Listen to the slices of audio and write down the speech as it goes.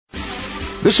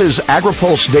This is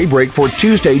AgriPulse Daybreak for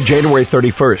Tuesday, January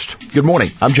 31st. Good morning.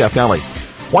 I'm Jeff Nally.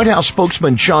 White House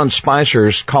spokesman Sean Spicer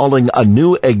is calling a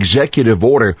new executive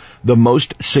order the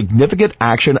most significant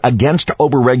action against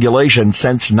overregulation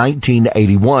since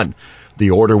 1981.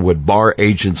 The order would bar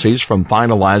agencies from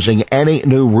finalizing any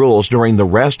new rules during the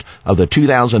rest of the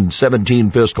 2017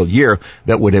 fiscal year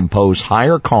that would impose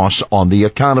higher costs on the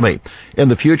economy. In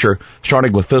the future,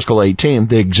 starting with fiscal 18,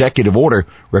 the executive order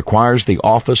requires the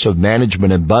Office of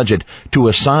Management and Budget to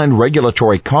assign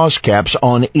regulatory cost caps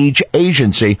on each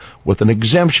agency with an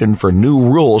exemption for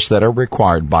new rules that are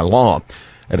required by law.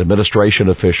 An administration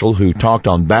official who talked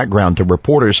on Background to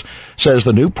reporters says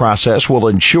the new process will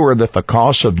ensure that the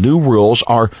costs of new rules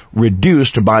are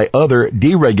reduced by other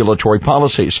deregulatory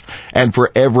policies. And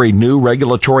for every new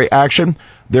regulatory action,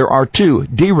 there are 2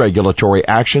 deregulatory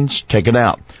actions taken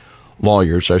out.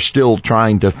 Lawyers are still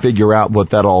trying to figure out what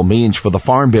that all means for the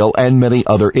Farm Bill and many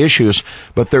other issues,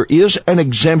 but there is an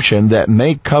exemption that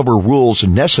may cover rules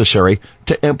necessary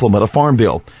to implement a Farm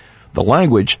Bill. The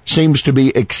language seems to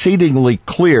be exceedingly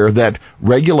clear that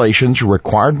regulations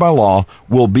required by law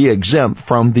will be exempt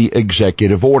from the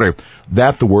executive order.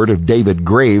 That's the word of David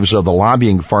Graves of the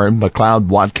lobbying firm McLeod,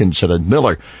 Watkinson &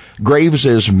 Miller. Graves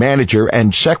is manager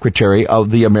and secretary of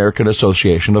the American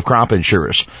Association of Crop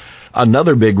Insurers.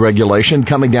 Another big regulation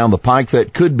coming down the pike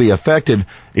that could be affected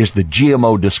is the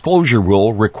GMO disclosure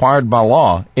rule required by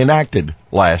law enacted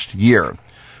last year.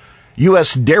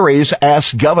 U.S. dairies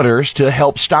ask governors to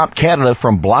help stop Canada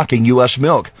from blocking U.S.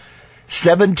 milk.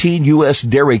 17 U.S.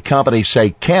 dairy companies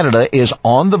say Canada is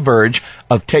on the verge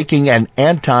of taking an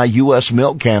anti-U.S.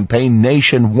 milk campaign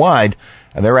nationwide,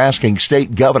 and they're asking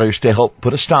state governors to help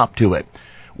put a stop to it.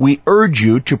 We urge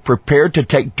you to prepare to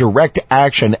take direct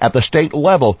action at the state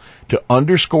level to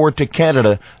underscore to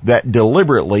Canada that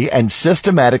deliberately and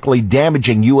systematically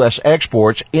damaging U.S.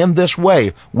 exports in this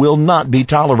way will not be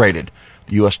tolerated.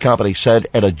 The U.S. company said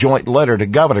in a joint letter to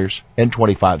governors in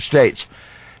 25 states.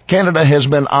 Canada has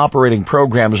been operating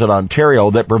programs in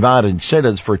Ontario that provide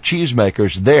incentives for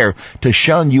cheesemakers there to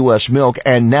shun U.S. milk,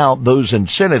 and now those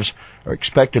incentives are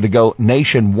expected to go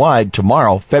nationwide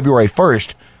tomorrow, February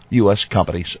 1st, U.S.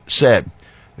 companies said.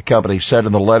 The company said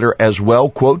in the letter as well,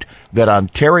 quote, that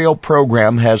Ontario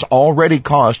program has already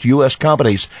cost U.S.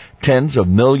 companies tens of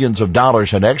millions of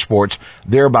dollars in exports,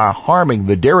 thereby harming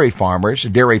the dairy farmers,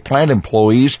 dairy plant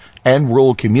employees, and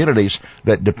rural communities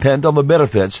that depend on the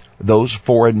benefits those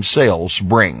foreign sales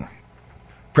bring.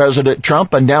 President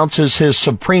Trump announces his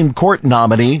Supreme Court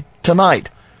nominee tonight.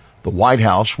 The White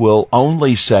House will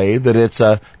only say that it's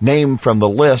a name from the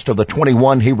list of the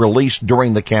 21 he released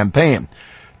during the campaign.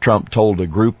 Trump told a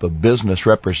group of business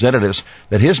representatives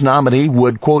that his nominee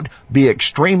would, quote, be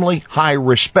extremely high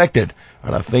respected,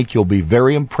 and I think you'll be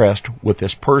very impressed with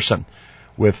this person.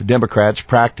 With Democrats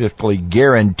practically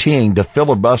guaranteeing to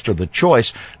filibuster the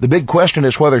choice, the big question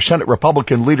is whether Senate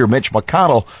Republican leader Mitch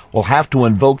McConnell will have to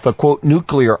invoke the, quote,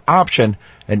 nuclear option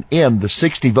and end the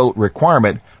 60-vote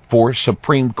requirement for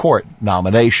Supreme Court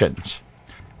nominations.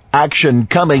 Action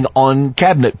coming on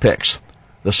cabinet picks.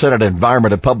 The Senate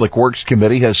Environment and Public Works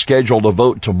Committee has scheduled a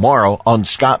vote tomorrow on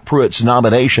Scott Pruitt's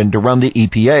nomination to run the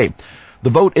EPA. The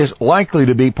vote is likely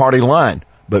to be party line,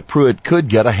 but Pruitt could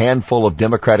get a handful of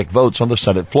Democratic votes on the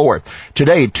Senate floor.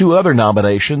 Today, 2 other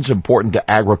nominations important to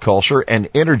agriculture and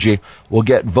energy will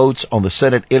get votes on the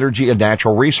Senate Energy and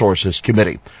Natural Resources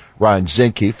Committee. Ryan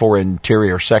Zinke for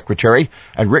Interior Secretary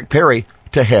and Rick Perry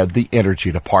to head the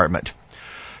Energy Department.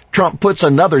 Trump puts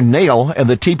another nail in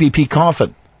the TPP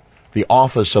coffin. The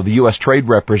Office of the U.S. Trade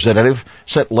Representative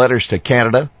sent letters to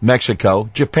Canada, Mexico,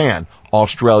 Japan,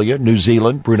 Australia, New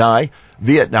Zealand, Brunei,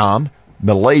 Vietnam,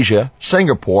 Malaysia,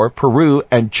 Singapore, Peru,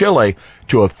 and Chile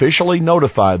to officially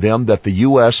notify them that the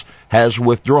U.S. has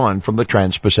withdrawn from the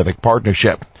Trans-Pacific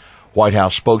Partnership. White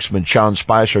House spokesman Sean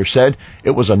Spicer said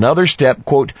it was another step,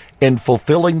 quote, in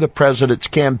fulfilling the president's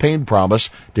campaign promise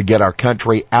to get our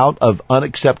country out of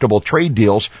unacceptable trade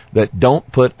deals that don't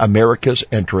put America's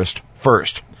interest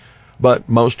first. But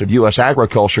most of U.S.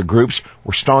 agriculture groups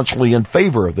were staunchly in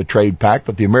favor of the trade pact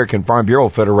that the American Farm Bureau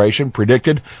Federation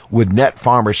predicted would net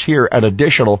farmers here an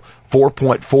additional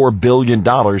 $4.4 billion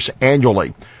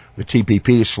annually. The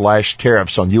TPP slashed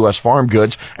tariffs on U.S. farm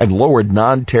goods and lowered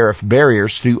non-tariff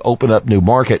barriers to open up new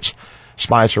markets.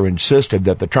 Spicer insisted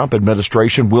that the Trump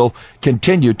administration will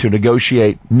continue to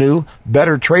negotiate new,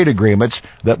 better trade agreements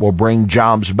that will bring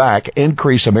jobs back,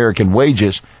 increase American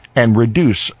wages, and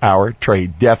reduce our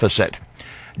trade deficit.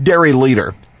 Dairy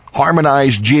leader,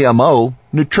 harmonized GMO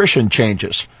nutrition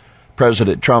changes.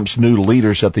 President Trump's new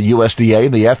leaders at the USDA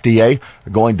and the FDA are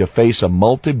going to face a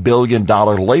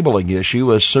multi-billion-dollar labeling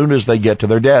issue as soon as they get to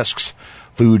their desks.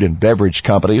 Food and beverage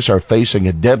companies are facing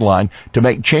a deadline to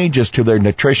make changes to their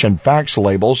nutrition facts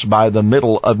labels by the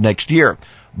middle of next year.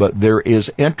 But there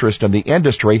is interest in the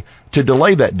industry to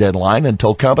delay that deadline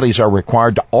until companies are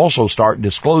required to also start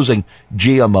disclosing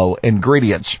GMO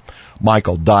ingredients.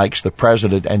 Michael Dykes, the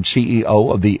president and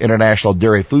CEO of the International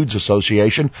Dairy Foods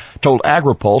Association, told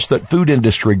AgriPulse that food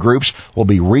industry groups will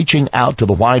be reaching out to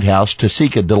the White House to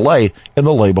seek a delay in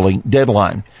the labeling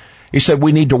deadline. He said,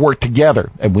 we need to work together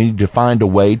and we need to find a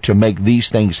way to make these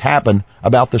things happen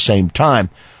about the same time.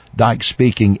 Dykes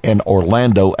speaking in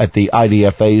Orlando at the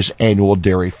IDFA's annual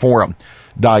Dairy Forum.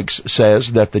 Dykes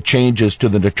says that the changes to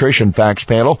the Nutrition Facts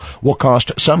panel will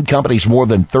cost some companies more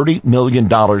than $30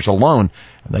 million alone,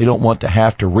 and they don't want to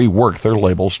have to rework their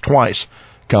labels twice.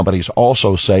 Companies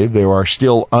also say there are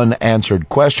still unanswered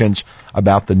questions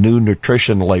about the new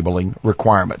nutrition labeling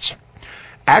requirements.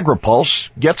 AgriPulse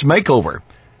gets makeover.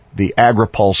 The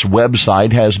AgriPulse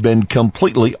website has been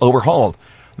completely overhauled.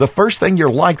 The first thing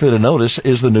you're likely to notice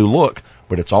is the new look,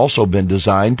 but it's also been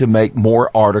designed to make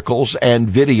more articles and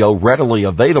video readily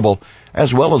available,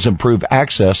 as well as improve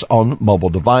access on mobile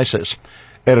devices.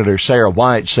 Editor Sarah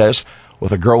White says,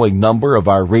 with a growing number of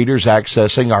our readers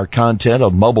accessing our content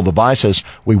on mobile devices,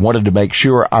 we wanted to make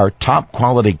sure our top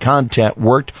quality content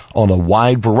worked on a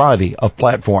wide variety of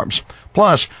platforms.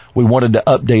 Plus, we wanted to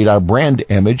update our brand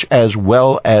image as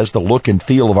well as the look and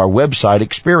feel of our website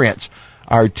experience.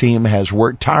 Our team has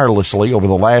worked tirelessly over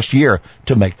the last year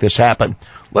to make this happen.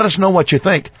 Let us know what you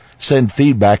think. Send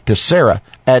feedback to Sarah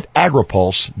at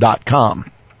agripulse.com.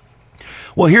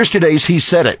 Well, here's today's He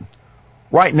Said It.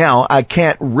 Right now, I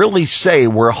can't really say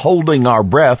we're holding our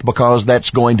breath because that's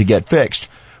going to get fixed.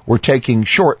 We're taking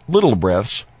short little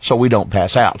breaths so we don't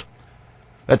pass out.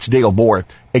 That's Dale Moore,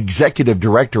 Executive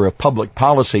Director of Public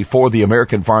Policy for the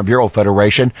American Farm Bureau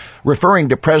Federation, referring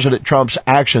to President Trump's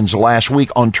actions last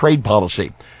week on trade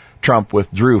policy. Trump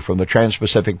withdrew from the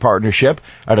Trans-Pacific Partnership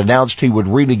and announced he would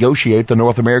renegotiate the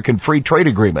North American Free Trade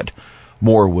Agreement.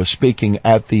 Moore was speaking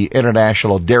at the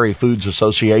International Dairy Foods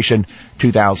Association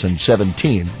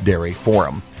 2017 Dairy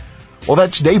Forum. Well,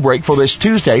 that's Daybreak for this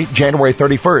Tuesday, January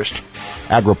 31st.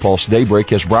 AgriPulse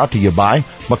Daybreak is brought to you by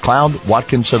McLeod,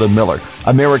 Watkinson & Miller,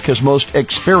 America's most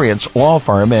experienced law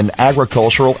firm in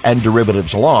agricultural and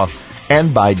derivatives law,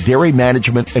 and by Dairy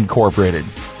Management Incorporated.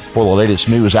 For the latest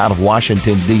news out of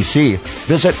Washington, D.C.,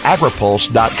 visit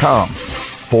agripulse.com.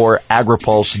 For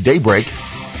AgriPulse Daybreak,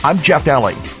 I'm Jeff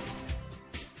Daly.